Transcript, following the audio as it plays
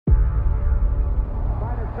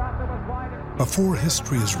Before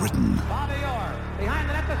history is written,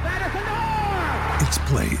 it's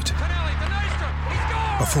played.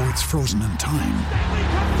 Before it's frozen in time,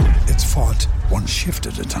 it's fought one shift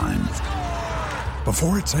at a time.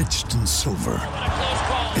 Before it's etched in silver,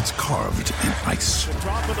 it's carved in ice.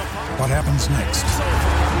 What happens next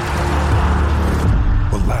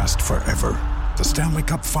will last forever. The Stanley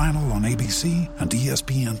Cup Final on ABC and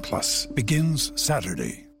ESPN Plus begins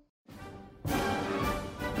Saturday.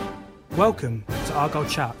 Welcome to Argyle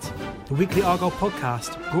Chat, the weekly Argyle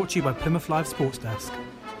podcast brought to you by Plymouth Live Sports Desk.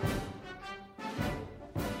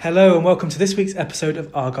 Hello and welcome to this week's episode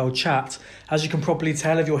of Argyle Chat. As you can probably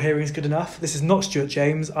tell if your hearing is good enough, this is not Stuart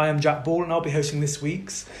James. I am Jack Ball and I'll be hosting this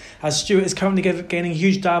week's, as Stuart is currently gaining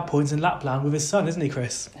huge dad points in Lapland with his son, isn't he,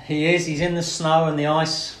 Chris? He is. He's in the snow and the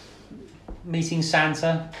ice, meeting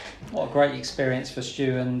Santa. What a great experience for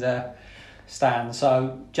Stu and Stan.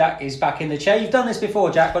 So Jack is back in the chair. You've done this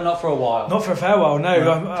before, Jack, but not for a while. Not for a fair while, no.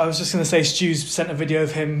 Yeah. I was just going to say Stu's sent a video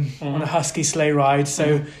of him on a husky sleigh ride,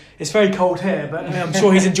 so it's very cold here, but I'm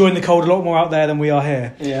sure he's enjoying the cold a lot more out there than we are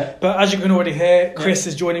here. Yeah. But as you can already hear, Chris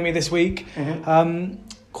is joining me this week. Quite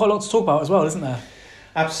a lot to talk about as well, isn't there?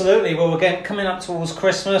 Absolutely. Well, we're getting coming up towards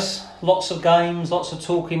Christmas. Lots of games, lots of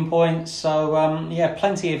talking points. So,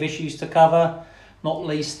 plenty of issues to cover. Not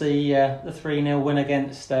least the 3-0 win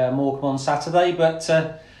against Morecambe on Saturday. But,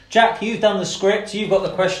 Jack, you've done the script. You've got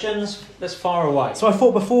the questions. Let's fire away. So I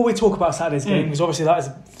thought before we talk about Saturday's game, because obviously that is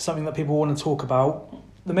something that people want to talk about,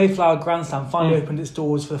 the Mayflower Grandstand finally opened its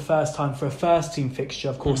doors for the first time for a first-team fixture.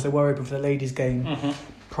 Of course, they were open for the ladies' game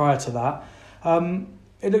prior to that.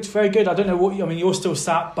 It looked very good. I don't know what you're still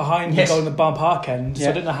sat behind the goal in the Barn Park end, so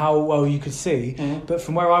I don't know how well you could see. But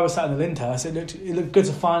from where I was sat in the Lyndhurst, it looked good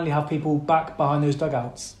to finally have people back behind those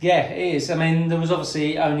dugouts. Yeah, it is. I mean, there was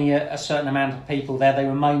obviously only a certain amount of people there. They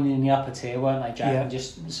were mainly in the upper tier, weren't they, Jack? Yeah. And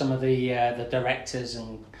just some of the directors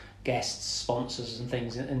and guests, sponsors and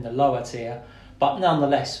things in the lower tier. But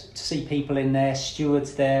nonetheless, to see people in there,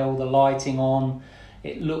 stewards there, all the lighting on,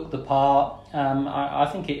 it looked the part. I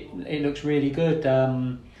think it looks really good.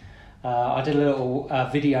 I did a little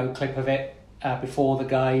video clip of it before the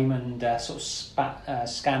game and sort of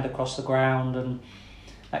scanned across the ground, and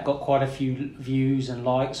that got quite a few views and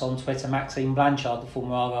likes on Twitter. Maxime Blanchard, the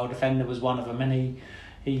former Argyle defender, was one of them, and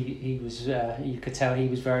he was you could tell he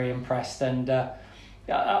was very impressed, and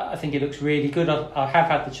I think it looks really good. I have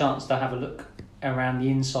had the chance to have a look around the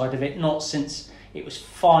inside of it, not since it was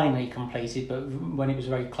finally completed, but when it was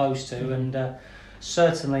very close to, and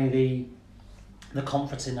certainly the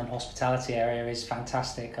conferencing and hospitality area is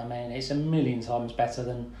fantastic. I mean, it's a million times better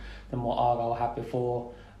than what Argyle had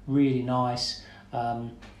before. Really nice.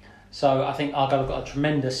 So I think Argyle have got a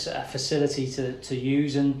tremendous facility to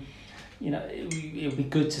use, and it'll be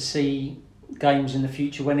good to see games in the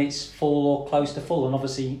future when it's full or close to full. And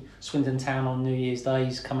obviously Swindon Town on New Year's Day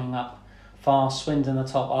is coming up fast. Swindon are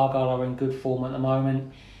top. Argyle are in good form at the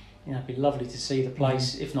moment. It'd be lovely to see the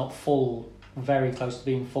place, if not full, very close to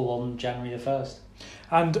being full on January the 1st.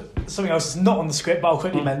 And something else that's not on the script, but I'll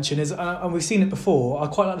quickly mention is, and we've seen it before, I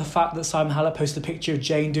quite like the fact that Simon Hallett posted a picture of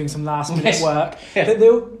Jane doing some last minute work.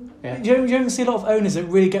 Yeah. You don't see a lot of owners that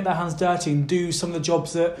really get their hands dirty and do some of the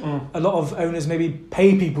jobs that a lot of owners maybe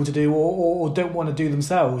pay people to do or don't want to do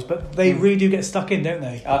themselves, but they really do get stuck in, don't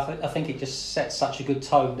they? I think it just sets such a good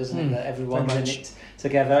tone, doesn't it, that everyone's in it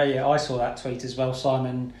together. Yeah, I saw that tweet as well.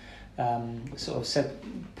 Simon sort of said,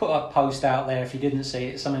 put a post out there if you didn't see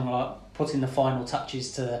it, something like putting the final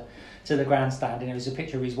touches to the grandstand, and it was a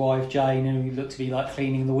picture of his wife Jane, who looked to be like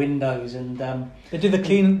cleaning the windows, and they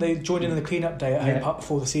joined in the clean-up day at Home Park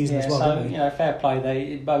before the season as well. So didn't they? Fair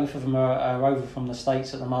play. Both of them are over from the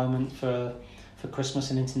States at the moment for Christmas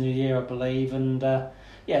and into New Year, I believe, and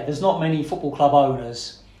there's not many football club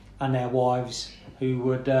owners and their wives who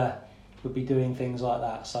would be doing things like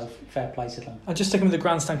that, so fair play to them. And just sticking with the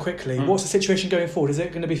grandstand quickly, what's the situation going forward? Is it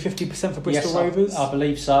going to be 50% for Bristol Rovers? I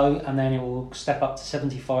believe so, and then it will step up to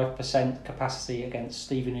 75% capacity against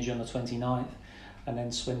Stevenage on the 29th, and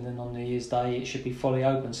then Swindon on New Year's Day. It should be fully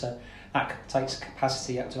open, so that takes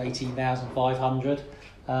capacity up to 18,500.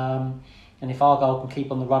 And if Argyle can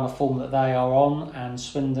keep on the run of form that they are on, and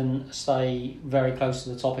Swindon stay very close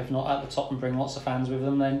to the top, if not at the top, and bring lots of fans with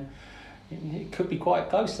them, then it could be quite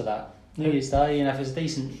close to that. New Year's Day, if it's a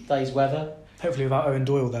decent day's weather. Hopefully without Owen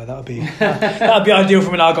Doyle there, that would be ideal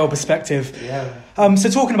from an Argyle perspective. Yeah. So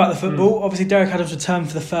talking about the football, obviously Derek Adams returned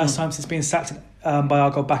for the first time since being sacked by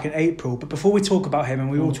Argyle back in April. But before we talk about him,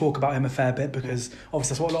 and we will talk about him a fair bit because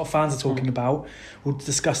obviously that's what a lot of fans are talking about, we'll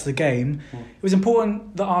discuss the game. It was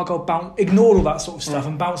important that Argyle ignored all that sort of stuff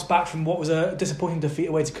and bounced back from what was a disappointing defeat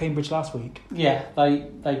away to Cambridge last week. Yeah,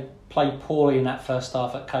 they played poorly in that first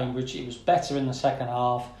half at Cambridge. It was better in the second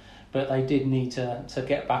half, but they did need to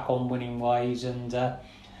get back on winning ways, and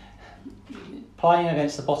playing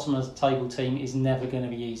against the bottom of the table team is never going to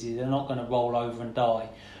be easy. They're not going to roll over and die.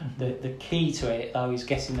 The key to it, though, is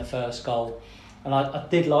getting the first goal. And I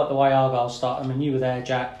did like the way Argyle started. I mean, you were there,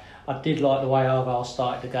 Jack. I did like the way Argyle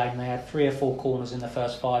started the game. They had 3 or 4 corners in the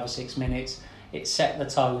first 5 or 6 minutes. It set the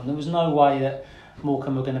tone. There was no way that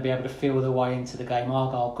Morecambe were going to be able to feel their way into the game.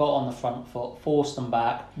 Argyle got on the front foot, forced them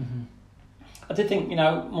back. I did think,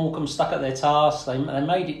 Morecambe stuck at their task. They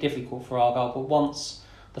made it difficult for Argyle, but once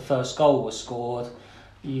the first goal was scored,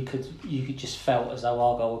 you could just felt as though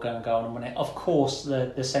Argyle were going to go on and win it. Of course,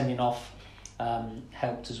 the sending off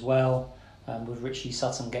helped as well, with Richie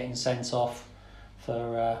Sutton getting sent off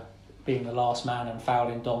for being the last man and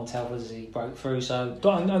fouling Dom Telford as he broke through. So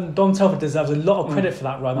Dom Telford deserves a lot of credit for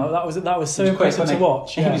that run. That was so impressive to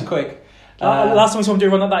watch. He was quick. Last time we saw him do a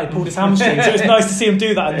run like that, he pulled his hamstring. So it was nice to see him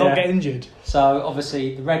do that and not get injured. So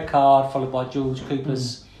obviously the red card followed by George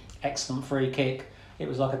Cooper's excellent free kick. It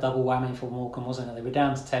was like a double whammy for Morecambe, wasn't it? They were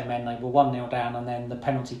down to 10 men, they were 1-0 down, and then the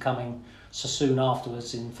penalty coming so soon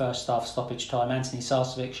afterwards in first half stoppage time. Anthony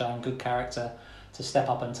Sarcevic showing good character to step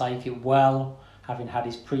up and take it well, having had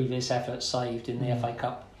his previous efforts saved in the FA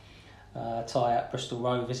Cup tie at Bristol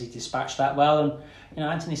Rovers. He dispatched that well, and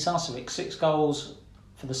Anthony Sarcevic, 6 goals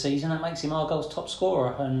for the season. That makes him Argyle's top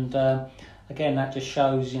scorer, and again that just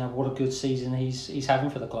shows what a good season he's having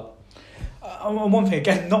for the club. One thing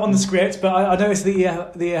again, not on the script, but I noticed the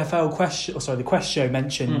EFL the Quest show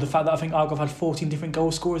mentioned the fact that I think Argyle have had 14 different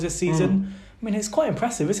goal scorers this season. I mean, it's quite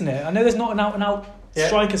impressive, isn't it? I know there's not an out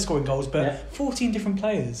striker scoring goals, but 14 different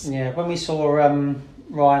players. Yeah, when we saw Ryan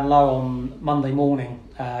Lowe on Monday morning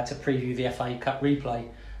to preview the FA Cup replay,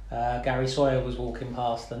 Gary Sawyer was walking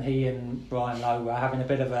past, and he and Ryan Lowe were having a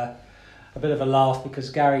bit of a laugh because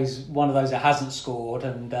Gary's one of those that hasn't scored,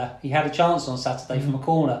 and he had a chance on Saturday from a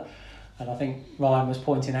corner, and I think Ryan was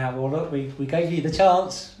pointing out, well look, we gave you the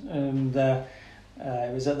chance, and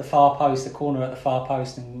it was at the far post, the corner at the far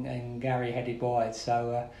post, and Gary headed wide.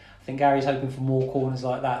 So I think Gary's hoping for more corners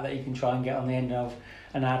like that he can try and get on the end of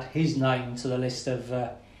and add his name to the list of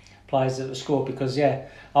players that have scored, because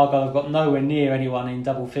Argyle have got nowhere near anyone in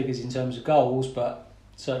double figures in terms of goals, but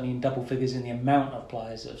certainly in double figures in the amount of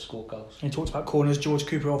players that have scored goals. He talked about corners. George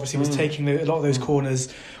Cooper obviously was taking a lot of those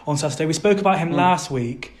corners on Saturday. We spoke about him last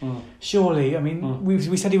week. Surely, I mean,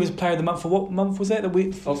 we said he was player of the month for what month was it?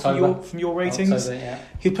 From your ratings? October,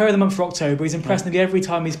 He was player of the month for October. He's impressed nearly every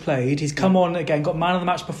time he's played. He's come on again, got man of the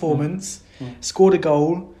match performance, scored a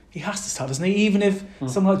goal. He has to start, doesn't he? Even if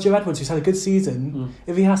someone like Joe Edwards, who's had a good season,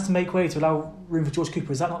 if he has to make way to allow room for George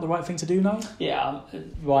Cooper, is that not the right thing to do now? Yeah,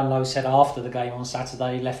 Ryan Lowe said after the game on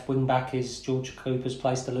Saturday, left wing back is George Cooper's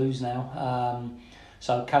place to lose now.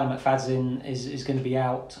 So Callum McFadzean is going to be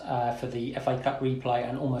out for the FA Cup replay,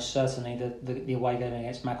 and almost certainly the away game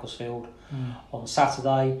against Macclesfield on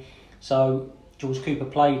Saturday. So George Cooper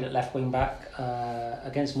played at left wing back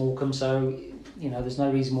against Morecambe, so there's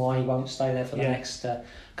no reason why he won't stay there for the next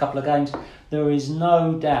couple of games. There is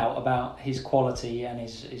no doubt about his quality and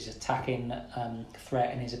his attacking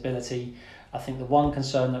threat and his ability. I think the one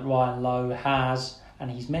concern that Ryan Lowe has, and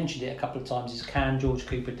he's mentioned it a couple of times, is can George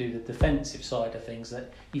Cooper do the defensive side of things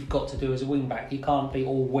that you've got to do as a wing back? You can't be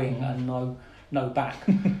all wing and no back.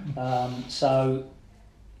 So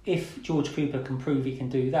if George Cooper can prove he can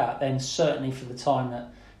do that, then certainly for the time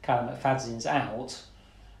that Callum McFadzean's out,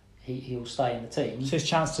 he'll stay in the team. It's his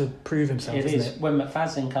chance to prove himself, isn't it? When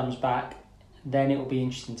McFadzean comes back, then it will be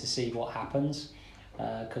interesting to see what happens,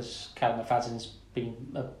 because Callum McFadzean's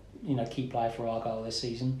been a key player for Argyle this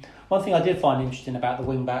season. One thing I did find interesting about the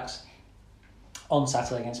wing backs on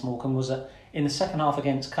Saturday against Morecambe was that in the second half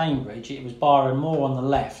against Cambridge, it was Byron Moore on the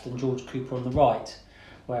left and George Cooper on the right.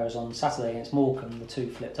 Whereas on Saturday against Morecambe, the two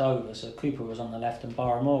flipped over, so Cooper was on the left and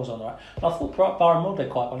Byron Moore was on the right. And I thought Byron Moore did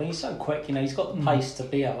quite well. He's so quick, he's got the pace to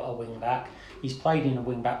be a wing back. He's played in a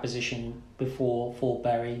wing back position before for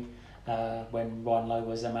Bury when Ryan Lowe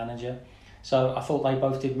was their manager. So I thought they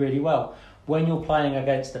both did really well. When you're playing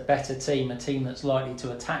against a better team, a team that's likely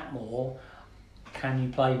to attack more, can you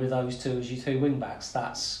play with those two as your two wing backs?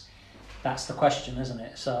 That's that's the question, isn't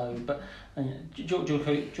it? So, but George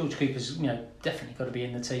Cooper's definitely got to be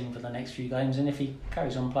in the team for the next few games, and if he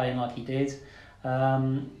carries on playing like he did,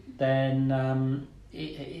 then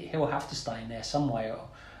he'll have to stay in there some way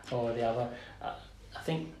or the other. I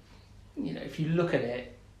think if you look at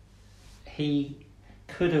it, he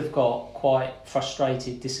could have got quite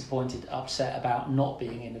frustrated, disappointed, upset about not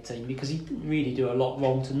being in the team, because he didn't really do a lot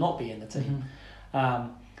wrong to not be in the team.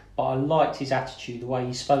 But I liked his attitude, the way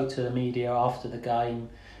he spoke to the media after the game.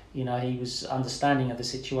 He was understanding of the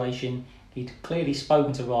situation. He'd clearly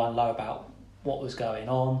spoken to Ryan Lowe about what was going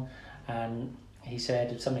on, and he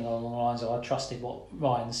said something along the lines of, I trusted what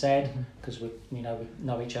Ryan said, because we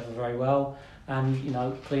know each other very well. And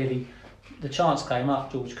clearly the chance came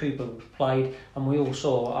up, George Cooper played, and we all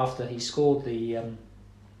saw after he scored the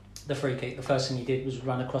free kick, the first thing he did was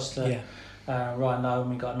run across to Ryan Lowe, and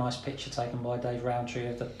we got a nice picture taken by Dave Rowntree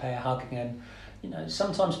of the pair hugging. And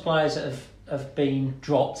sometimes players that have been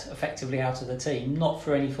dropped effectively out of the team, not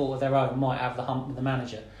for any fault of their own, might have the hump with the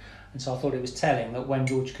manager. And so I thought it was telling that when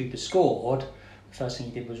George Cooper scored, the first thing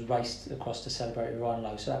he did was raced across to celebrate with Ryan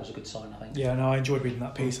Lowe, so that was a good sign, I think. Yeah, no, I enjoyed reading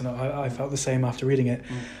that piece, and I felt the same after reading it.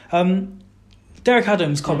 Derek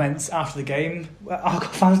Adams' comments after the game, Argyle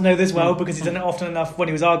fans know this well because he's done it often enough when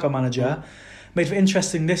he was Argyle manager, made for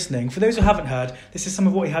interesting listening. For those who haven't heard, this is some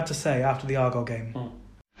of what he had to say after the Argyle game.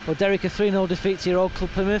 Well, Derek, a 3-0 defeat to your old club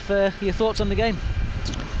Plymouth. Your thoughts on the game?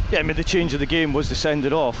 Yeah, I mean, the change of the game was to send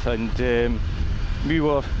it off, and we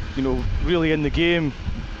were, really in the game.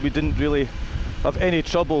 We didn't really have any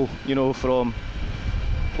trouble, from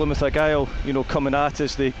Plymouth Argyle, coming at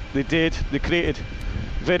us. They created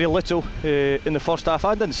very little in the first half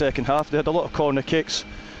and in the second half. They had a lot of corner kicks,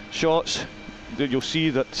 shots that you'll see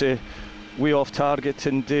that way off target,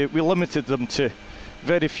 and we limited them to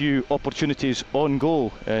very few opportunities on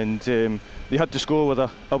goal, and they had to score with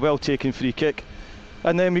a well taken free kick,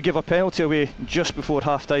 and then we give a penalty away just before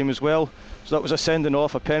half time as well. So that was a sending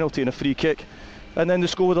off, a penalty and a free kick, and then they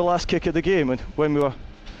score with the last kick of the game, and when we were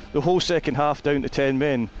the whole second half down to 10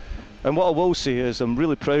 men. And what I will say is I'm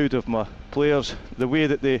really proud of my players, the way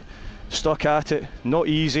that they stuck at it. Not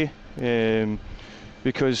easy,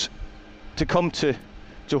 because to come to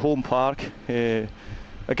Home Park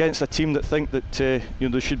against a team that think that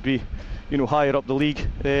they should be higher up the league,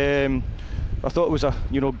 I thought it was a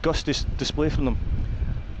gusty display from them.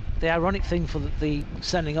 The ironic thing for the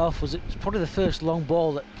sending off was it's probably the first long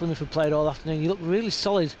ball that Plymouth had played all afternoon. You looked really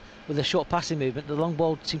solid with a short passing movement. The long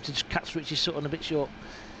ball seemed to just catch Richie Sutton a bit short.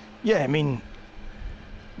 Yeah, I mean,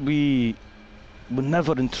 we were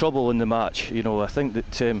never in trouble in the match. I think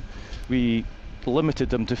that we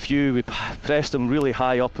limited them to few. We pressed them really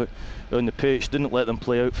high up on the pitch, didn't let them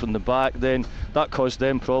play out from the back. Then that caused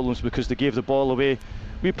them problems because they gave the ball away.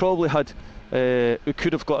 We probably had, we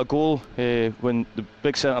could have got a goal when the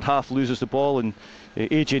big centre half loses the ball and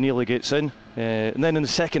AJ Neely gets in. And then in the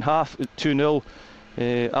second half, at 2-0,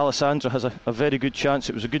 Alessandra has a very good chance.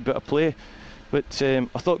 It was a good bit of play. But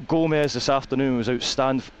I thought Gomez this afternoon was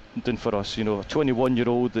outstanding for us. A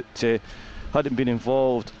 21-year-old that hadn't been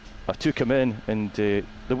involved. I took him in, and the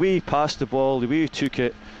way he passed the ball, the way he took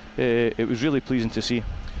it, it was really pleasing to see.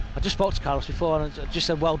 I just spoke to Carlos before, and I just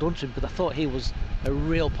said well done to him, because I thought he was a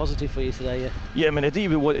real positive for you today. Yeah, I mean, I didn't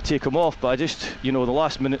even want to take him off, but I just, the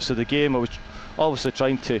last minutes of the game, I was obviously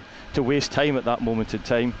trying to waste time at that moment in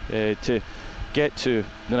time to get to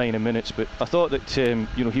the 90 minutes, but I thought that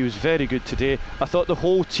he was very good today. I thought the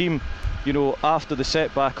whole team, after the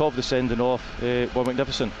setback of the sending off, were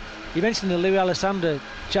magnificent. You mentioned the Louis Alessandra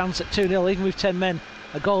chance at 2-0, even with 10 men.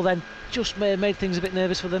 A goal then just made things a bit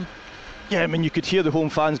nervous for them. Yeah, I mean, you could hear the home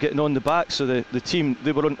fans getting on the back, so the team,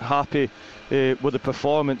 they weren't happy with the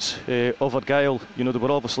performance of Argyle. They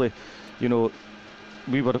were obviously,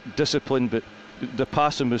 we were disciplined, but the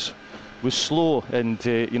passing was slow, and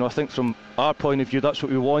I think from our point of view, that's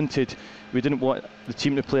what we wanted. We didn't want the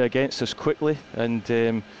team to play against us quickly,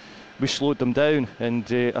 and we slowed them down, and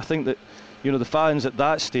I think that the fans at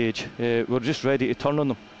that stage were just ready to turn on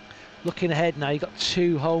them. Looking ahead now, you've got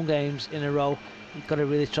 2 home games in a row. You've got to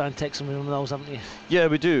really try and take some of those, haven't you? Yeah,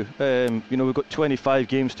 we do. We've got 25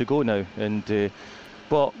 games to go now, and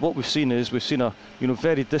but what we've seen is a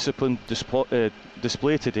very disciplined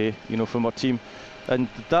display today, from our team, and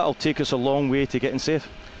that'll take us a long way to getting safe.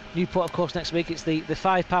 Newport, of course, next week. It's the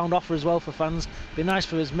 £5 offer as well for fans. Be nice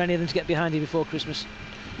for as many of them to get behind you before Christmas.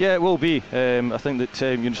 Yeah, it will be. I think that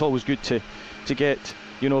it's always good to get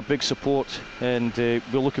big support, and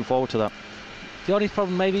we're looking forward to that. The only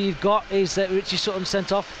problem maybe you've got is that Richie Sutton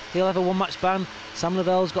sent off. He'll have a 1-match ban. Sam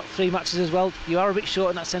Lavell's got 3 matches as well. You are a bit short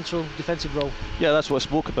in that central defensive role. Yeah, that's what I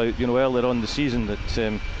spoke about, earlier on the season,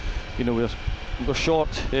 that we're short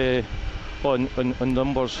on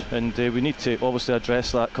numbers, and we need to obviously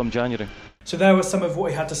address that come January. So there was some of what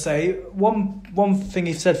he had to say. One thing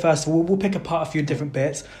he said first of all, we'll pick apart a few different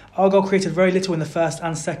bits. Argyle created very little in the first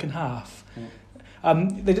and second half.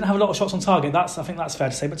 They didn't have a lot of shots on target. I think that's fair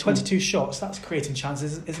to say. But 22 shots, that's creating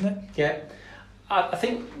chances, isn't it? Yeah. I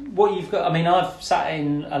think what you've got... I mean, I've sat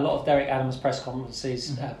in a lot of Derek Adams' press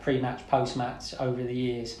conferences, pre-match, post-match, over the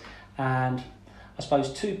years. And I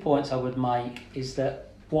suppose 2 points I would make is that,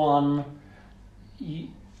 one,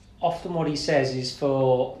 often what he says is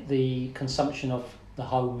for the consumption of the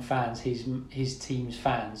home fans, his team's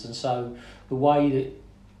fans. And so the way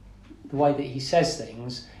that he says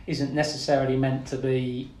things isn't necessarily meant to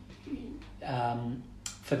be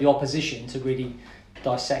for the opposition to really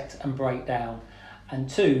dissect and break down. And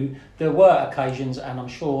two, there were occasions, and I'm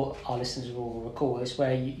sure our listeners will recall this,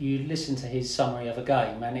 where you listen to his summary of a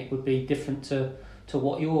game and it would be different to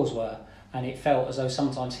what yours were. And it felt as though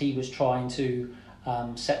sometimes he was trying to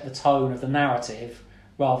set the tone of the narrative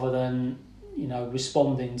rather than,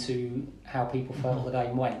 responding to how people felt the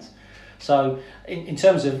game went. So in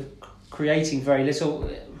terms of creating very little,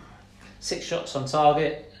 6 shots on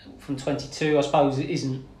target from 22, I suppose it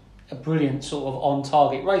isn't a brilliant sort of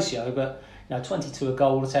on-target ratio, but 22 a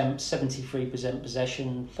goal attempts, 73%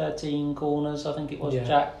 possession, 13 corners, I think it was,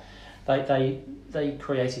 Jack. They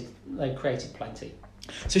created plenty.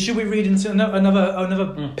 So should we read into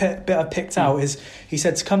another bit I picked out is he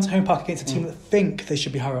said to come to Home Park against a team that think they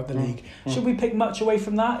should be higher up the league. Should we pick much away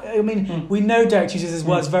from that? I mean, we know Derek uses his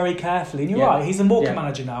words very carefully, and you're right, he's the Morecambe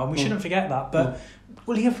manager now, and we shouldn't forget that. But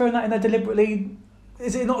will he have thrown that in there deliberately?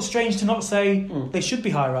 Is it not strange to not say they should be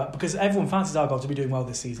higher up, because everyone fancies Argyle to be doing well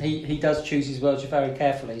this season? He does choose his words very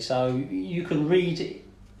carefully, so you can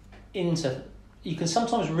you can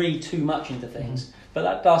sometimes read too much into things, but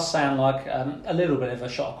that does sound like a little bit of a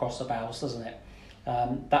shot across the bows, doesn't it?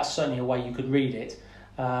 That's certainly a way you could read it.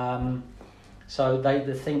 So they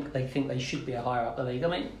think they should be a higher up the league. I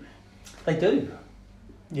mean, they do.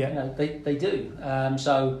 Yeah, they do.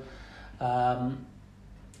 So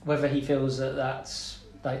whether he feels that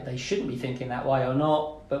they shouldn't be thinking that way or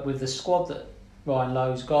not, but with the squad that Ryan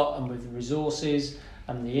Lowe's got, and with the resources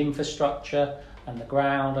and the infrastructure and the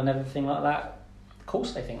ground and everything like that, of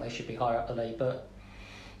course they think they should be higher up the league, but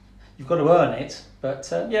you've got to earn it.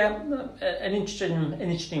 But an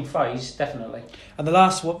interesting phrase, definitely. And the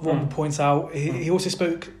last one points out, he also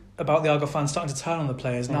spoke about the Argyle fans starting to turn on the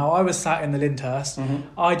players. Now, I was sat in the Lyndhurst,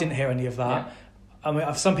 I didn't hear any of that. Yeah. I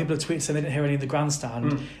mean, some people have tweeted saying they didn't hear any in the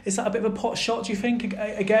grandstand. Is that a bit of a pot shot, do you think,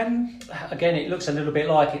 again? Again, it looks a little bit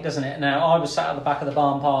like it, doesn't it? Now, I was sat at the back of the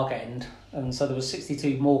Barn Park end, and so there was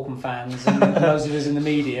 62 Morecambe fans and those of us in the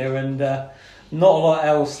media, and not a lot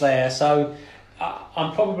else there. So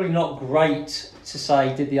I'm probably not great to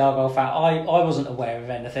say, did the Argyle fan... I wasn't aware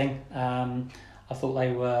of anything. I thought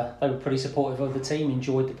they were pretty supportive of the team,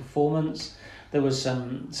 enjoyed the performance. There was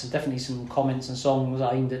definitely some comments and songs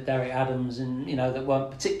aimed at Derek Adams, and that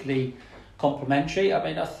weren't particularly complimentary. I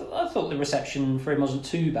mean, I thought the reception for him wasn't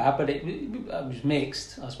too bad, but it was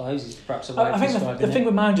mixed, I suppose. Is perhaps a way of describing it. I think the thing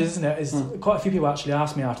with managers, isn't it, is quite a few people actually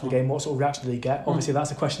asked me after the game what sort of reaction did he get. Obviously,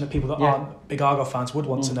 that's a question that people that aren't big Argyle fans would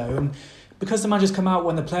want to know. And because the managers come out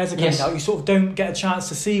when the players are coming out, you sort of don't get a chance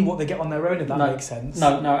to see what they get on their own, if that makes sense.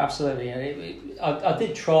 No, absolutely. I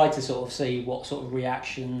did try to sort of see what sort of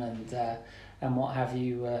reaction and what have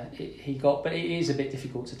you he got, but it is a bit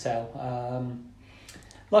difficult to tell.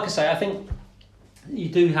 Like I say, I think you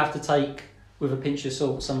do have to take with a pinch of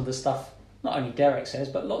salt some of the stuff not only Derek says,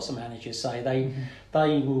 but lots of managers say.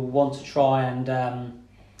 They will want to try and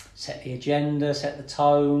set the agenda, set the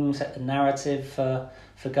tone, set the narrative for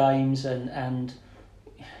games, and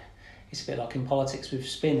it's a bit like in politics with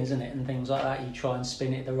spin, isn't it, and things like that. You try and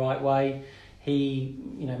spin it the right way. He,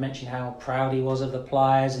 mentioned how proud he was of the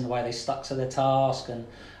players and the way they stuck to their task and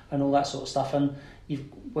all that sort of stuff. And you've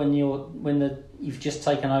just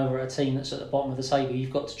taken over a team that's at the bottom of the table, you've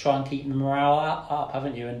got to try and keep the morale up,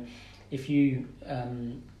 haven't you? And if you,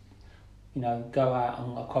 go out,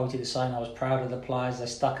 and I quoted as saying, I was proud of the players, they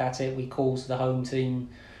stuck at it, we caused the home team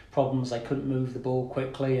problems, they couldn't move the ball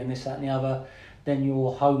quickly and this, that and the other, then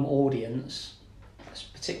your home audience,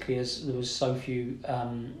 particularly as there was so few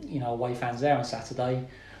away fans there on Saturday,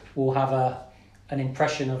 will have an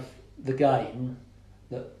impression of the game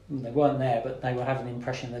that they weren't there, but they will have an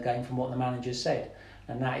impression of the game from what the manager said.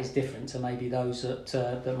 And that is different to maybe those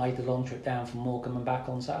that made the long trip down from Morecambe and back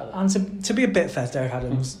on Saturday. And to be a bit fair to Derek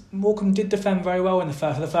Adams, Morecambe did defend very well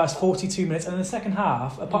for the first 42 minutes, and in the second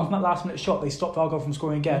half, apart from that last minute shot, they stopped Argyle from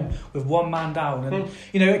scoring again with one man down. And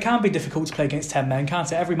it can be difficult to play against 10 men,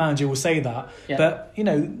 can't it? Every manager will say that, but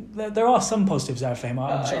there are some positives there for him.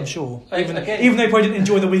 I'm sure, even though he probably didn't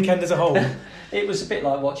enjoy the weekend as a whole. It was a bit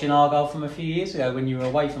like watching Argyle from a few years ago when you were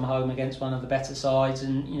away from home against one of the better sides,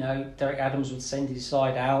 and Derek Adams would send his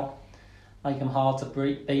side out, make them hard to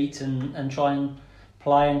beat, and try and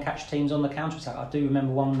play and catch teams on the counter attack. I do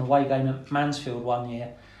remember one away game at Mansfield one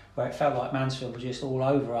year where it felt like Mansfield were just all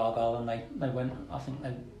over Argyle, and they went. I think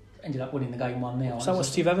they ended up winning the game 1-0. Was that what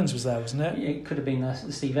Steve Evans was there, wasn't it? It could have been the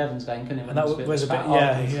Steve Evans game, couldn't it? And that was a bit,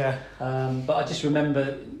 yeah. But I just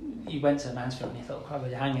remember. You went to Mansfield and you thought, oh,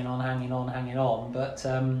 we're hanging on, but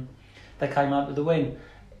they came out with the win.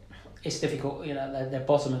 It's difficult, they're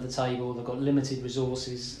bottom of the table, they've got limited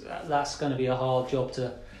resources. That's going to be a hard job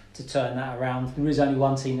to turn that around. There is only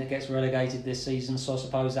one team that gets relegated this season, so I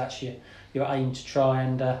suppose that's your aim to try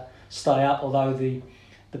and stay up, although the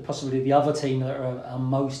possibly the other team that are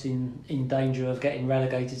most in danger of getting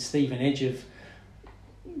relegated, Stevenage, have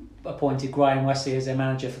appointed Graham Wesley as their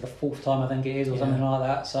manager for the 4th time, I think it is, or something like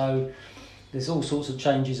that. So there's all sorts of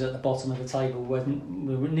changes at the bottom of the table. We're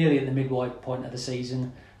nearly at the midway point of the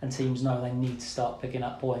season, and teams know they need to start picking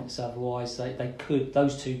up points. Otherwise,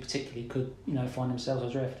 those two particularly could find themselves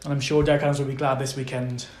adrift. And I'm sure Derek Adams will be glad this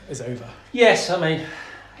weekend is over. Yes, I mean,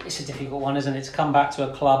 it's a difficult one, isn't it? To come back to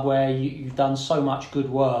a club where you've done so much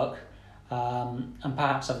good work. And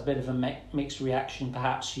perhaps have a bit of a mixed reaction.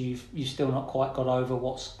 Perhaps you've still not quite got over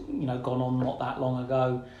what's gone on not that long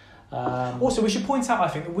ago. Also, we should point out, I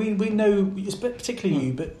think, that we know, particularly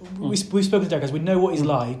you, but we've spoken to Derek, as we know what he's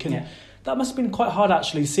like, and that must have been quite hard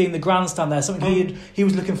actually, seeing the grandstand there, something he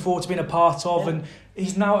was looking forward to being a part of, and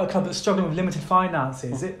he's now at a club that's struggling with limited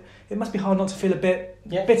finances. It must be hard not to feel a bit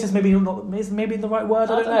bitter. Is maybe the right word.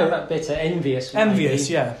 I don't know about bitter, envious. Envious,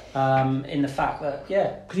 maybe. In the fact that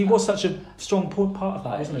because he was such a strong part of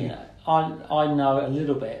that, wasn't he? I know a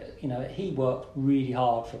little bit. He worked really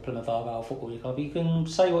hard for Plymouth Argyle Football Club. You can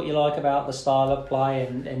say what you like about the style of play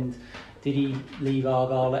and did he leave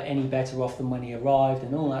Argyle any better off than when he arrived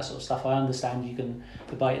and all that sort of stuff. I understand you can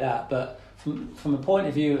debate that, but from a point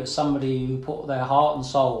of view as somebody who put their heart and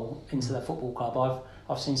soul into their football club,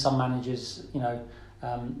 I've seen some managers,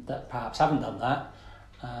 that perhaps haven't done that,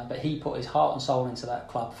 but he put his heart and soul into that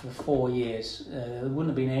club for 4 years. There wouldn't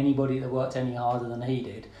have been anybody that worked any harder than he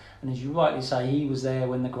did. And as you rightly say, he was there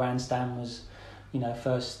when the grandstand was,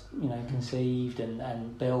 first, conceived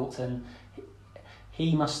and built, and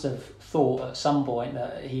he must have thought at some point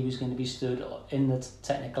that he was going to be stood in the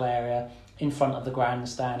technical area in front of the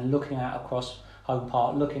grandstand, looking out across Home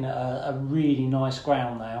Park, looking at a really nice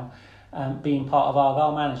ground now. Being part of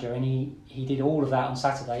Argyle manager, and he did all of that on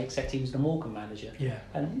Saturday, except he was the Morecambe manager. Yeah,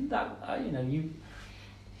 and that I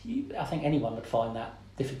think anyone would find that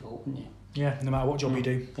difficult, wouldn't you? Yeah, no matter what job you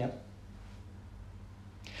do. Yeah.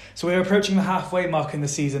 So we're approaching the halfway mark in the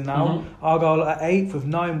season now. Argyle at 8th with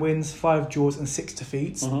 9 wins, 5 draws, and 6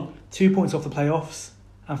 defeats. 2 points off the playoffs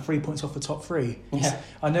and 3 points off the top 3. Yeah.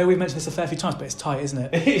 I know we've mentioned this a fair few times, but it's tight, isn't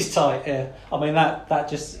it? It is tight. Yeah. I mean that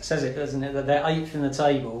just says it, doesn't it? That they're 8th in the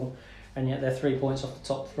table, and yet they're 3 points off the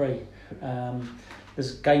top 3.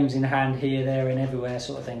 There's games in hand here, there, and everywhere,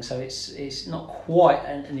 sort of thing. So it's not quite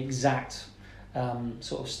an exact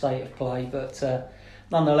sort of state of play, but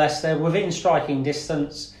nonetheless, they're within striking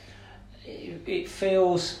distance. It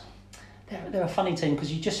feels they're a funny team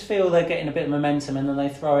because you just feel they're getting a bit of momentum, and then they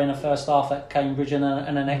throw in a first half at Cambridge and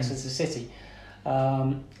an Exeter City.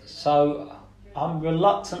 So I'm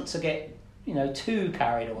reluctant to get too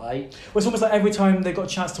carried away. Well, it's almost like every time they've got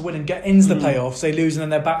a chance to win and get into the playoffs, they lose and then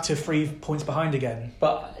they're back to 3 points behind again.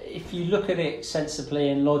 But if you look at it sensibly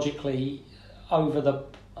and logically, over the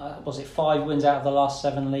 5 wins out of the last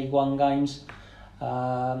 7 League One games,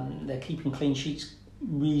 they're keeping clean sheets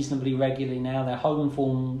reasonably regularly now. Their home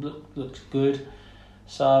form looks good.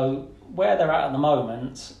 So where they're at the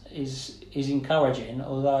moment is encouraging,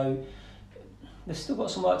 although they've still got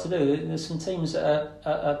some work to do. There's some teams that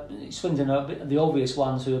are Swindon are the obvious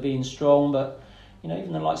ones who are being strong, but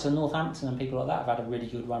even the likes of Northampton and people like that have had a really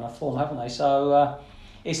good run of form, haven't they? So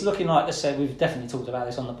it's looking like, I said, we've definitely talked about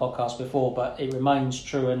this on the podcast before, but it remains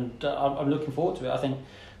true, and I'm looking forward to it. I think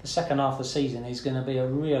the second half of the season is going to be a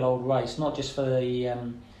real old race, not just for the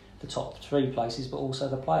top 3 places, but also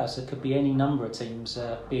the playoffs. There could be any number of teams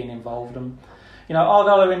being involved, and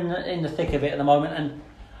Argyle are in the thick of it at the moment. And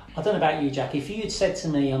I don't know about you, Jack. If you'd said to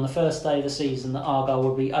me on the first day of the season that Argyle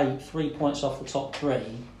would be 8, 3 points off the top 3,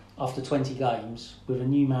 after 20 games with a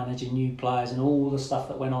new manager, new players, and all the stuff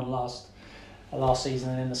that went on last season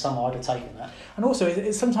and in the summer, I'd have taken that. And also,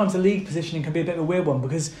 it's sometimes the league positioning can be a bit of a weird one,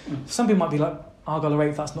 because some people might be like, Argyle are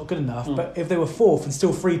 8th, that's not good enough. But if they were 4th and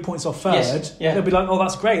still 3 points off 3rd, they'll be like, oh,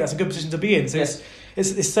 that's great, that's a good position to be in. So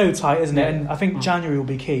it's so tight, isn't it? And I think January will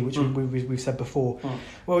be key, which we've said before.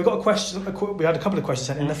 Well, we got a question. We had a couple of questions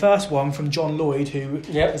sent in. The first one from John Lloyd, who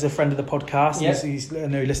is a friend of the podcast. I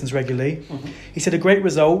know he listens regularly. He said, a great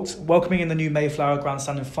result, welcoming in the new Mayflower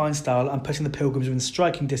grandstand in fine style and putting the Pilgrims within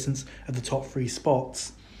striking distance of the top 3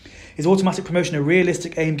 spots. Is automatic promotion a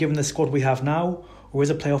realistic aim given the squad we have now, or is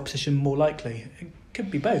a playoff position more likely? It could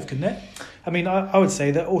be both, couldn't it? I mean, I would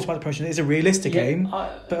say that automatic promotion is a realistic aim,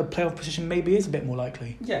 but a playoff position maybe is a bit more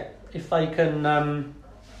likely. Yeah, if they can...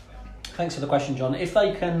 thanks for the question, John. If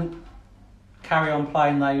they can carry on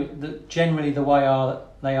playing generally the way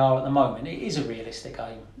they are at the moment, it is a realistic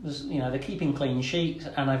aim. They're keeping clean sheets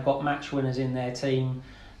and they've got match winners in their team.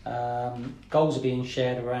 Goals are being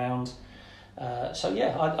shared around.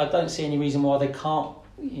 I don't see any reason why they can't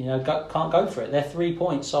go for it. They're 3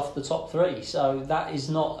 points off the top 3, so that is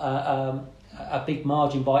not a big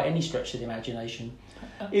margin by any stretch of the imagination.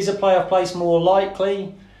 Is a playoff place more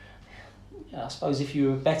likely? I suppose if you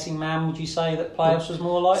were a betting man, would you say that playoffs was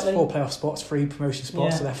more likely? It's 4 playoff spots, 3 promotion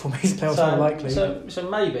spots, so therefore makes playoffs more likely. So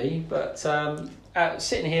maybe, but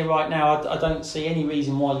sitting here right now, I don't see any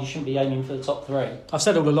reason why you shouldn't be aiming for the top 3. I've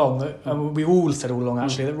said all along that we've all said all along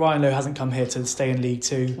actually that Ryan Lowe hasn't come here to stay in League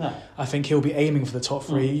Two. No. I think he'll be aiming for the top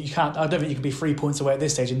 3. You can't. I don't think you can be 3 points away at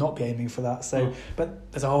this stage and not be aiming for that. So,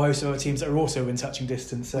 but there's a whole host of other teams that are also in touching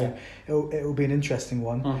distance. So it will be an interesting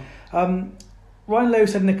one. Ryan Lowe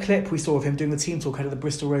said in a clip we saw of him doing the team talk ahead of the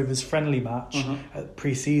Bristol Rovers friendly match at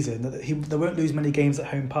pre-season that they won't lose many games at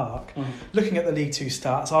home park. Looking at the League Two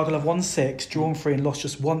stats, Argyle have won 6, drawn 3 and lost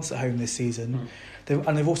just once at home this season.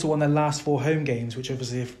 They've also won their last 4 home games, which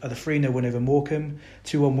obviously are the 3-0 win over Morecambe,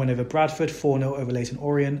 2-1 win over Bradford, 4-0 over Leyton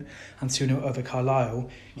Orient and 2-0 over Carlisle.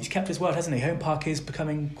 He's kept his word, hasn't he? Home Park is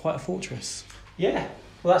becoming quite a fortress. Yeah,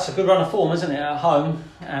 well that's a good run of form, isn't it, at home?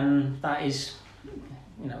 And that is...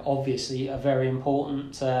 obviously a very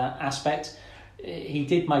important aspect. He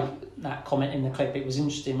did make that comment in the clip. It was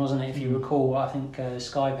interesting, wasn't it? If you recall, I think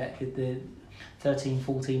Sky Bet did the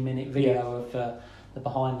 13-14 minute video of the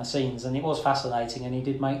behind the scenes, and it was fascinating. And he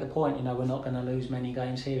did make the point, we're not going to lose many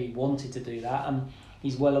games here. He wanted to do that, and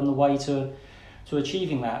he's well on the way to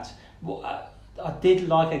achieving that. What I did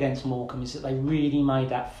like against Morecambe is that they really made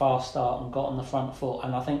that fast start and got on the front foot.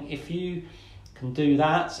 And I think if you can do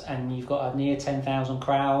that and you've got a near 10,000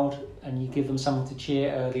 crowd and you give them something to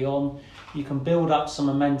cheer early on, you can build up some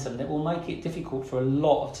momentum that will make it difficult for a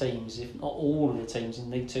lot of teams, if not all of the teams in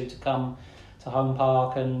League Two, to come to Home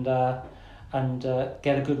Park and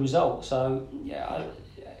get a good result. So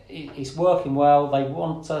it's working well. They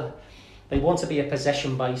want to be a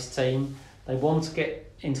possession-based team. They want to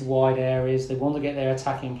get into wide areas. They want to get their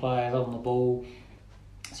attacking players on the ball.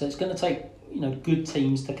 So it's going to take good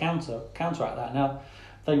teams to counteract that. Now,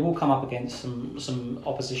 they will come up against some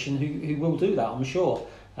opposition who will do that, I'm sure.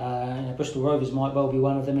 Bristol Rovers might well be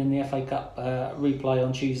one of them in the FA Cup replay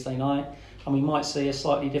on Tuesday night, and we might see a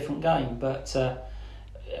slightly different game. But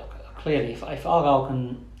clearly, if Argyle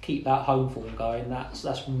can keep that home form going,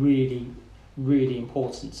 that's really, really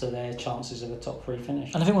important to their chances of a top 3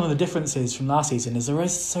 finish. And I think one of the differences from last season is there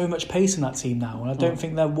is so much pace in that team now, and I don't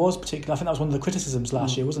think there was particularly. I think that was one of the criticisms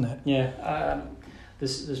last year, wasn't it? Yeah,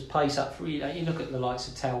 there's pace up for you look at the likes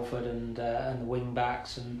of Telford and the wing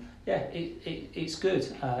backs, and it's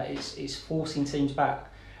good. It's forcing teams back.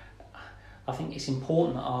 I think it's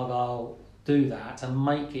important that Argyle do that and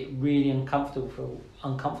make it really uncomfortable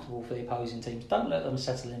for the opposing teams. Don't let them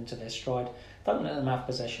settle into their stride. Don't let them have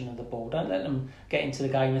possession of the ball. Don't let them get into the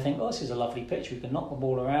game and think, this is a lovely pitch. We can knock the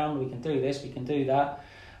ball around. We can do this. We can do that.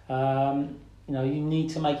 You need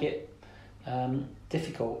to make it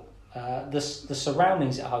difficult. The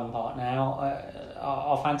surroundings at Home Park now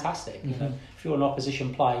are fantastic. If you're an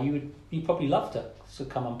opposition player, you'd probably love to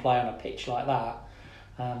come and play on a pitch like that.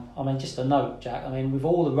 Just a note, Jack. With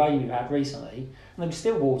all the rain we've had recently, and there was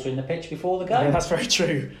still water in the pitch before the game. Yeah, that's very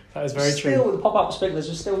true. That is very true. Still, the pop-up sprinklers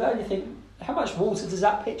are still there. And you think, how much water does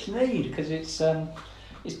that pitch need? Because it's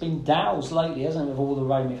been doused lately, hasn't it, with all the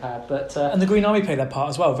rain we've had. But and the Green Army played their part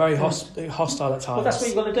as well. Very hostile at times. Well, that's what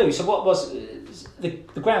you've got to do. So what was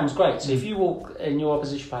the ground's great. So if you walk in your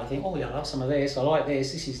opposition play, you think, I love some of this. I like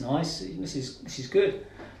this. This is nice. This is good.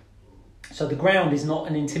 So the ground is not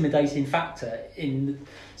an intimidating factor.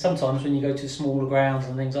 Sometimes when you go to smaller grounds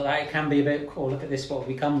and things like that, it can be a bit, look at this, what have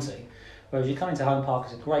we come to? Whereas you come into home park,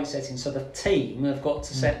 it's a great setting, so the team have got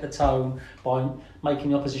to set the tone by making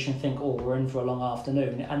the opposition think, oh, we're in for a long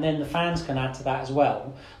afternoon. And then the fans can add to that as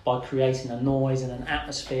well by creating a noise and an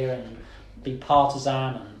atmosphere and be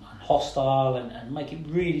partisan and hostile and make it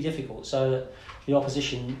really difficult so that the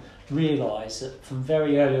opposition realise that from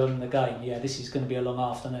very early on in the game, this is going to be a long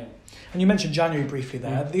afternoon. And you mentioned January briefly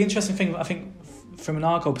there. The interesting thing, I think, from an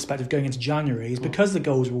Argyle perspective going into January is because the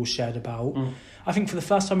goals were all shared about. I think for the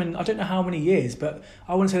first time in I don't know how many years, but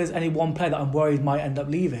I wouldn't say there's any one player that I'm worried might end up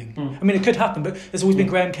leaving. I mean, it could happen, but there's always been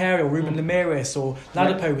Graham Carey or Ruben Lemiris or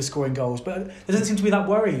Ladapo was scoring goals, but there doesn't seem to be that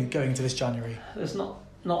worry going into this January. There's not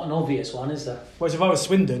an obvious one, is there? Whereas if I was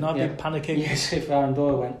Swindon, I'd be panicking. Yes, if Aaron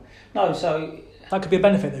Doyle went. No, so... That could be a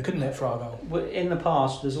benefit though, couldn't it, for Argyle? In the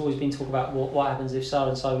past, there's always been talk about what happens if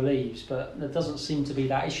so-and-so leaves, but there doesn't seem to be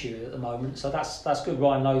that issue at the moment, so that's good.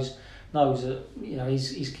 Ryan knows that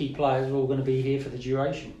his key players are all going to be here for the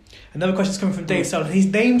duration. Another question's coming from Dave Sullivan. He's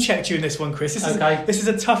name-checked you in this one, Chris. This is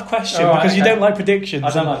a tough question because you don't like predictions. I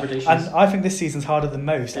don't like predictions. And I think this season's harder than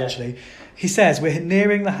most, actually. He says, we're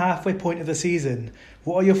nearing the halfway point of the season.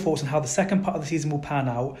 What are your thoughts on how the second part of the season will pan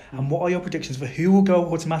out? And what are your predictions for who will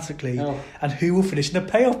go automatically and who will finish in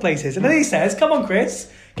the playoff places? And then he says, come on,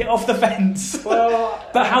 Chris, get off the fence. Well,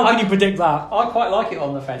 but how can you predict that? I quite like it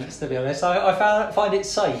on the fence, to be honest. I find it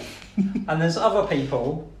safe. And there's other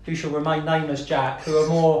people who shall remain nameless, Jack, who are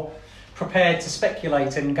more prepared to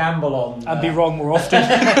speculate and gamble on. And be wrong more often.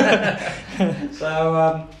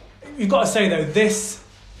 So you've got to say, though,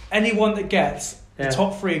 anyone that gets the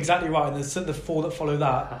top three exactly right and the four that follow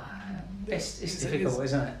that... It's difficult,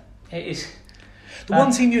 isn't it? It is... The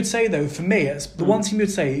one team you'd say, though, for me, one team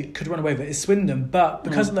you'd say could run away with it is Swindon, but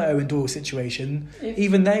because of the Owen Doyle situation,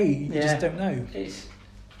 even they just don't know.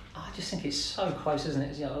 I just think it's so close, isn't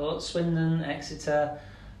it? Swindon, Exeter...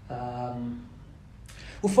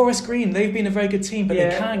 Well, Forest Green, they've been a very good team, but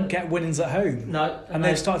they can't get winnings at home. No. And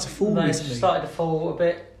they've started to fall recently. They've started to fall a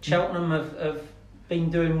bit. Cheltenham have been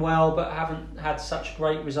doing well, but haven't had such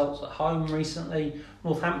great results at home recently.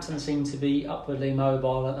 Northampton seem to be upwardly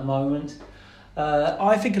mobile at the moment.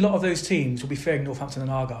 I think a lot of those teams will be fearing Northampton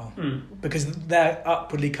and Argyle because they're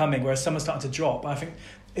upwardly coming, whereas some are starting to drop. I think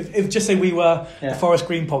if just say we were the Forest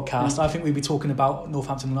Green podcast, I think we'd be talking about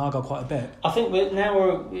Northampton and Argyle quite a bit. I think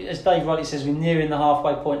we're as Dave rightly says, we're nearing the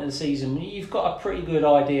halfway point of the season. You've got a pretty good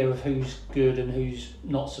idea of who's good and who's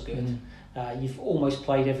not so good. You've almost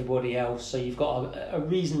played everybody else, so you've got a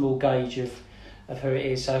reasonable gauge of who it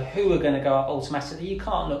is. So who are going to go up automatically? You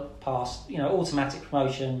can't look past automatic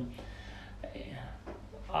promotion.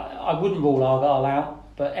 I wouldn't rule Argyle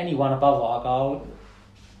out, but anyone above Argyle,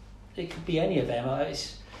 it could be any of them.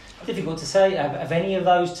 It's difficult to say. Have any of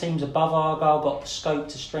those teams above Argyle got the scope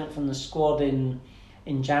to strengthen the squad in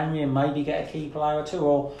January and maybe get a key player or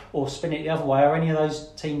two, or spin it the other way? Are any of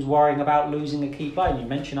those teams worrying about losing a key player? You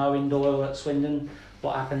mentioned Owen Doyle at Swindon.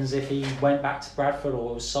 What happens if he went back to Bradford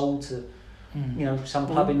or was sold to some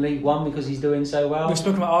club in League One because he's doing so well? We've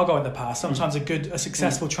spoken about Argyle in the past. Sometimes a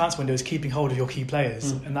successful transfer window is keeping hold of your key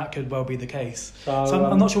players, and that could well be the case.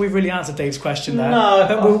 So I'm not sure we've really answered Dave's question there.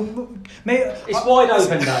 No, it's wide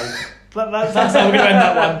open, Dave. That's how we're going to end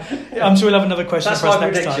that one. I'm sure we'll have another question for us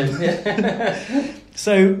next time. Yeah.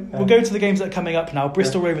 So we'll go to the games that are coming up now.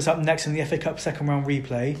 Bristol Rovers up next in the FA Cup second round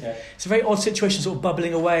replay. Yeah. It's a very odd situation, sort of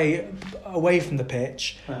bubbling away from the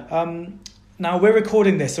pitch. Yeah. Now we're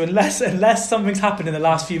recording this, so unless something's happened in the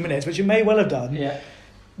last few minutes, which it may well have done. Yeah.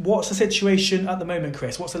 What's the situation at the moment,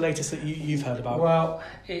 Chris? What's the latest that you've heard about? Well,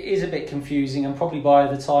 it is a bit confusing, and probably by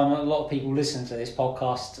the time a lot of people listen to this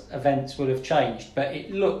podcast, events will have changed. But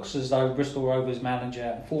it looks as though Bristol Rovers manager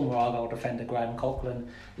and former Argyle defender Graham Coughlan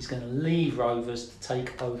is going to leave Rovers to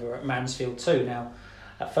take over at Mansfield too. Now,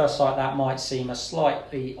 at first sight, that might seem a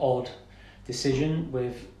slightly odd decision,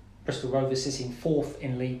 with Bristol Rovers sitting fourth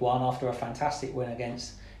in League One after a fantastic win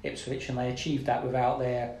against Ipswich, and they achieved that without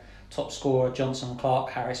their top scorer Johnson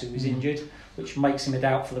Clark-Harris, who was injured, which makes him a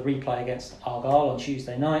doubt for the replay against Argyle on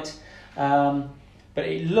Tuesday night. But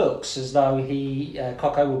it looks as though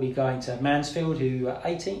Coco will be going to Mansfield, who are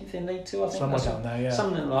 18th in League Two, I think. Somewhere down there, yeah.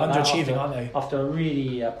 Something like underachieving, aren't they? After a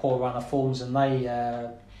really poor run of forms, and they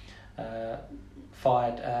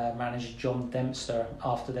fired manager John Dempster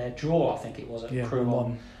after their draw, I think it was, at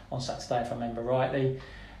Crewe on Saturday, if I remember rightly.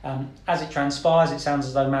 As it transpires, it sounds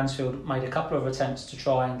as though Mansfield made a couple of attempts to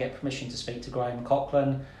try and get permission to speak to Graham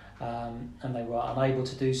Coughlan, and they were unable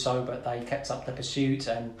to do so, but they kept up the pursuit,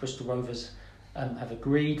 and Bristol Rovers have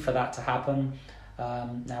agreed for that to happen.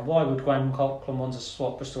 Now, why would Graham Coughlan want to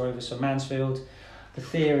swap Bristol Rovers for Mansfield? The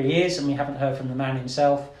theory is, and we haven't heard from the man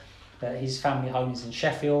himself, that his family home is in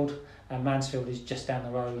Sheffield, and Mansfield is just down the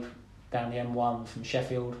road down the M1 from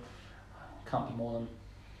Sheffield. Can't be more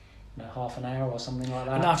than half an hour or something like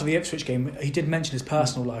that. And after the Ipswich game, he did mention his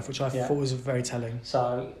personal life, which I thought was very telling.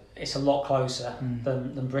 So it's a lot closer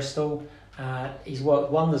than Bristol. He's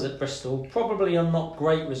worked wonders at Bristol, probably on not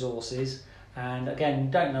great resources. And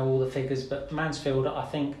again, don't know all the figures, but Mansfield, I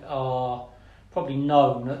think, are probably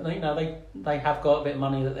known. They have got a bit of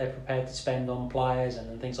money that they're prepared to spend on players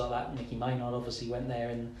and things like that. Nicky Maynard obviously went there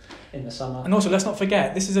in the summer. And also, let's not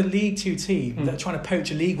forget, this is a League 2 team that are trying to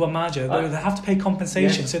poach a League 1 manager. They have to pay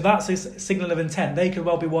compensation, so that's a signal of intent. They could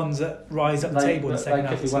well be ones that rise up the table in the second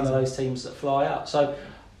half. They could be one of those teams that fly up. So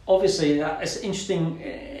obviously, it's interesting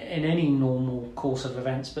in any normal course of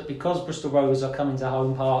events, but because Bristol Rovers are coming to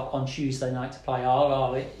Home Park on Tuesday night to play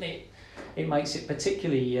Argyle, it makes it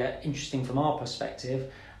particularly interesting from our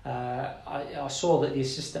perspective. I saw that the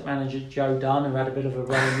assistant manager, Joe Dunn, who had a bit of a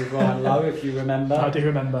run with Ryan Lowe, if you remember. I do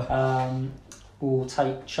remember. Will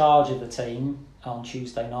take charge of the team on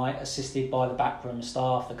Tuesday night, assisted by the backroom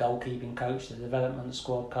staff, the goalkeeping coach, the development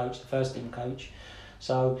squad coach, the first team coach.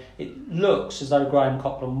 So it looks as though Graham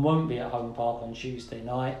Coughlin won't be at Home Park on Tuesday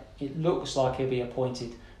night. It looks like he'll be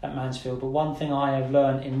appointed at Mansfield. But one thing I have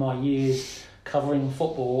learned in my years covering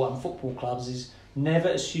football and football clubs is never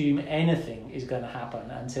assume anything is going to happen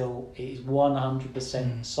until it is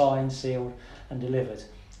 100% signed, sealed and delivered.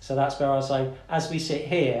 So that's where I say, as we sit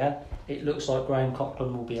here, it looks like Graham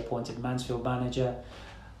Coughlin will be appointed Mansfield manager.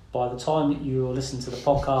 By the time that you will listen to the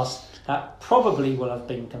podcast, that probably will have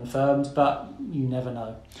been confirmed, but you never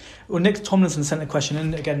know. Well, Nick Tomlinson sent a question,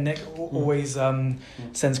 and again, Nick always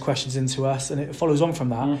sends questions in to us, and it follows on from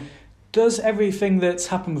that. Does everything that's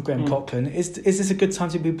happened with Graham Coughlin, is this a good time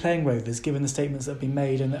to be playing Rovers, given the statements that have been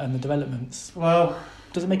made and the developments? Well,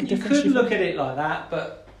 does it make a difference? You could look at it like that,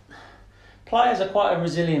 but players are quite a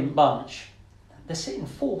resilient bunch. They're sitting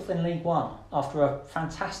 4th in League One after a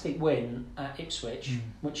fantastic win at Ipswich,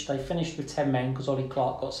 which they finished with 10 men because Ollie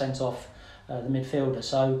Clark got sent off, the midfielder.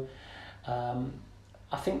 So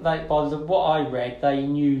I think by what I read, they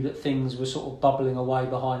knew that things were sort of bubbling away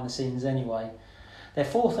behind the scenes anyway. They're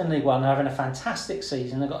 4th in League One, they're having a fantastic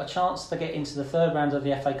season. They've got a chance to get into the 3rd round of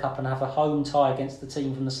the FA Cup and have a home tie against the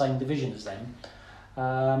team from the same division as them.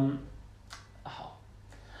 I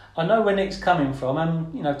know where Nick's coming from,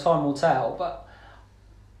 and time will tell, but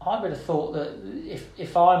I would have thought that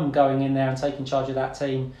if I'm going in there and taking charge of that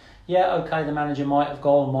team, the manager might have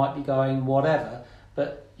gone, might be going, whatever,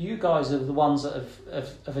 but you guys are the ones that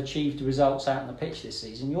have achieved results out on the pitch this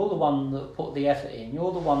season. You're the one that put the effort in.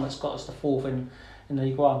 You're the one that's got us to 4th in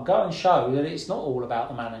League One. Go and show that it's not all about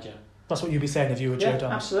the manager. That's what you'd be saying if you were Joe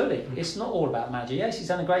Dunn. Absolutely. It's not all about the manager. Yes, he's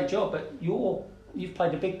done a great job, but you've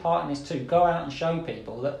played a big part in this too. Go out and show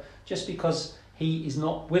people that just because he is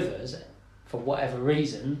not with us, for whatever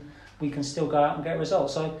reason, we can still go out and get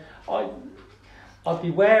results. So I'd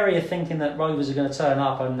be wary of thinking that Rovers are going to turn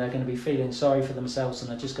up and they're going to be feeling sorry for themselves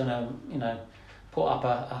and they're just going to, put up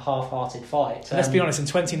a half-hearted fight. Let's be honest. In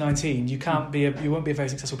 2019, you won't be a very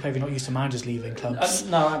successful player if you're not used to managers leaving clubs.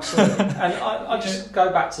 No, absolutely. And I just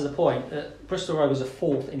go back to the point that Bristol Rovers are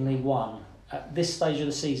 4th in League One. At this stage of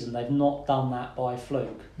the season, they've not done that by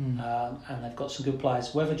fluke, and they've got some good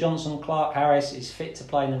players. Whether Johnson, Clark, Harris is fit to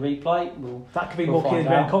play in the replay, that could be more key than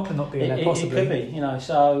Graham Coughlin not being there. Possibly, it could be.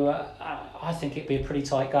 So I think it'd be a pretty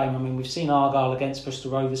tight game. I mean, we've seen Argyle against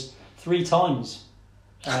Bristol Rovers 3 times.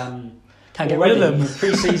 Can't get rid of them.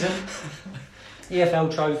 Pre-season,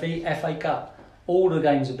 EFL Trophy, FA Cup. All the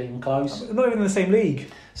games have been close. Not even in the same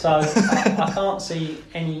league. So I can't see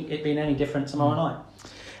it being any different tomorrow night.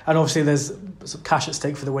 And obviously there's some cash at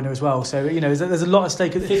stake for the winner as well. So, there's a lot at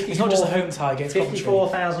stake. It's not just a home tie against Coventry.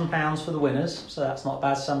 £54,000 for the winners, so that's not a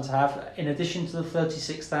bad sum to have. In addition to the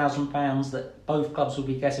 £36,000 that both clubs will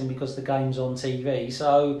be getting because the game's on TV.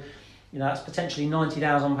 So, that's potentially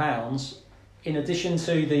 £90,000 in addition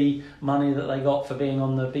to the money that they got for being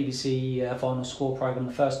on the BBC Final Score programme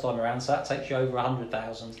the first time around. So that takes you over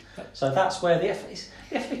 £100,000. So that's where the FA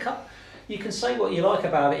Cup... You can say what you like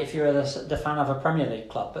about it if you're the fan of a Premier League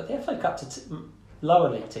club, but the FA Cup to lower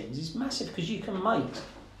league teams is massive because you can make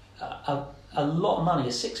a lot of money.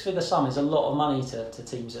 A 6-figure sum is a lot of money to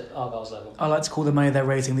teams at Argyle's level. I like to call the money they're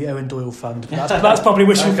raising the Owen Doyle Fund. That's probably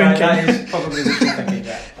wishful thinking. That is probably wishful thinking,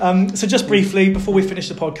 yeah. So just briefly, before we finish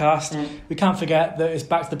the podcast, we can't forget that it's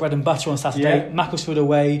back to the bread and butter on Saturday. Yeah. Macclesfield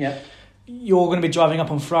away. Yeah. You're going to be driving up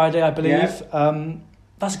on Friday, I believe. Yeah.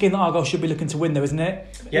 That's a game that Argyle should be looking to win, though, isn't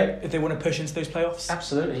it? Yep. If they want to push into those playoffs.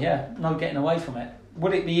 Absolutely, yeah. No getting away from it.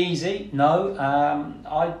 Would it be easy? No.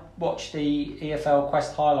 I watched the EFL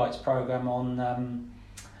Quest highlights programme on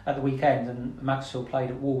at the weekend, and Macclesfield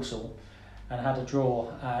played at Walsall and had a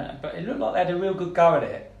draw. But it looked like they had a real good go at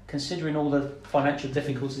it. considering all the financial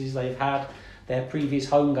difficulties they've had. Their previous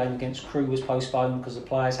home game against Crewe was postponed because the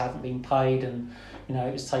players hadn't been paid, and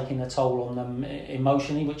it was taking a toll on them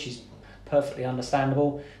emotionally, which is perfectly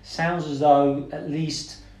understandable. Sounds as though, at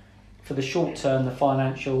least for the short term, the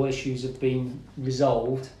financial issues have been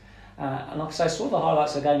resolved. And like I say, I saw the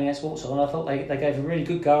highlights of the game against Walsall, and I thought they gave a really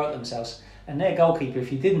good go at themselves. And their goalkeeper,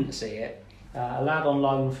 if you didn't see it, a lad on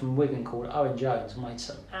loan from Wigan called Owen Jones, made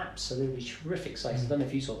some absolutely terrific saves. I don't know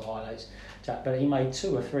if you saw the highlights, Jack, but he made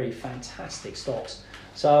 2 or 3 fantastic stops.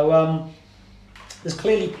 So there's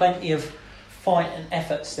clearly plenty of fight and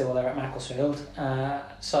effort still there at Macclesfield.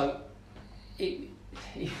 So it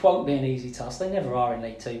won't be an easy task. They never are in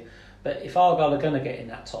League Two. But if Argyle are going to get in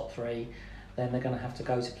that top 3, then they're going to have to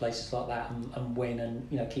go to places like that and win,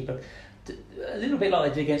 and keep a little bit like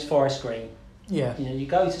they did against Forest Green. Yeah. You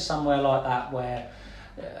go to somewhere like that where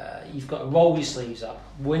you've got to roll your sleeves up,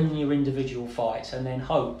 win your individual fights, and then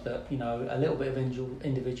hope that a little bit of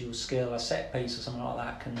individual skill, a set piece or something like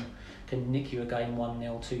that can nick you a game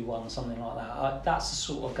 1-0, 2-1, something like that. That's the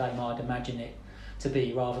sort of game I'd imagine it to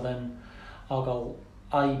be, rather than Argyle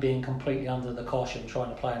A, being completely under the cosh and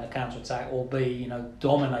trying to play in a counter attack, or B,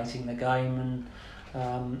 dominating the game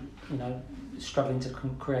and struggling to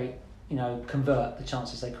convert the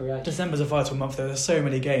chances they create. December's a vital month. There's so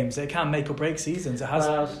many games. It can make or break seasons. It has.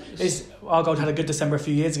 Argyle had a good December a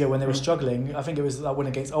few years ago when they were struggling. I think it was that win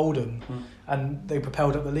against Oldham, and they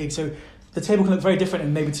propelled up the league. So the table can look very different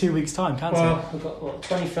in maybe 2 weeks' time, can't it? Well, we've got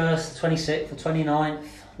 21st, the 26th, the 29th,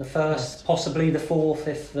 the 1st, possibly the 4th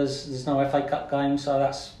if there's no FA Cup game. So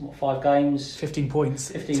that's 5 games. 15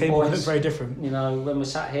 points. 15 table points. can look very different. When we're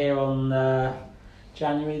sat here on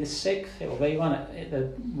January the 6th, it will be, won't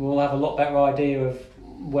it? We'll have a lot better idea of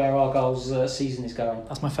where Argyle's season is going.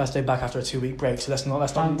 That's my first day back after a 2-week break, so let's not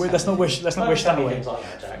wish that away.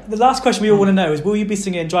 Like that, the last question we all want to know is: will you be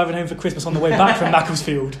singing "Driving Home for Christmas" on the way back from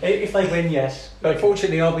Macclesfield? If they win, yes. But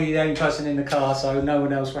fortunately, I'll be the only person in the car, so no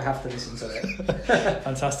one else will have to listen to it.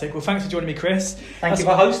 Fantastic. Well, thanks for joining me, Chris. Thank you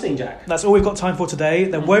for hosting, Jack. That's all we've got time for today.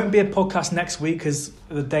 There won't be a podcast next week because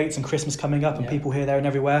of the dates and Christmas coming up and people here, there and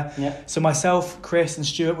everywhere. Yeah. So myself, Chris and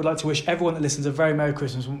Stuart would like to wish everyone that listens a very Merry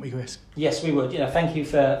Christmas, wouldn't we, Chris? Yes, we would. Thank you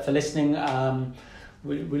for listening.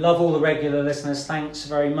 We love all the regular listeners. Thanks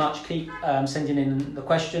very much. Keep sending in the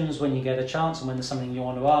questions when you get a chance and when there's something you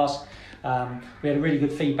want to ask. We had a really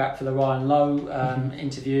good feedback for the Ryan Lowe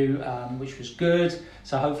interview, which was good.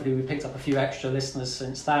 So hopefully we picked up a few extra listeners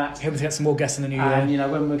since that. Hope to get some more guests in the new year.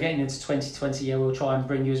 And when we're getting into 2020, we'll try and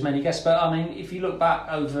bring you as many guests. But I mean, if you look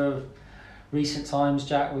back over recent times,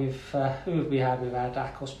 Jack, who have we had? We've had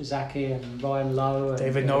Akos Bizaki and Ryan Lowe, and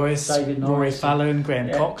David Norris, Rory Fallon, Graham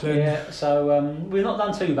Coughlin. Yeah, so we've not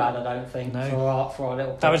done too bad, I don't think, for our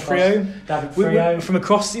little David podcast. David Friot. We from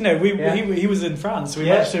across, he was in France.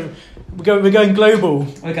 So we're going global.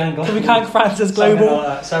 We're going global. Can we count France as global?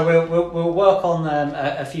 Like so we'll work on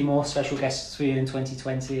a few more special guests for you in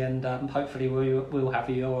 2020, and hopefully we'll have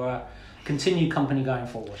your continued company going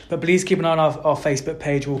forward. But please keep an eye on our Facebook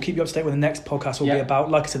page. We'll keep you up to date when the next podcast will be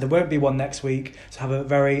about. Like I said, there won't be one next week, so have a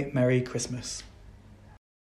very Merry Christmas.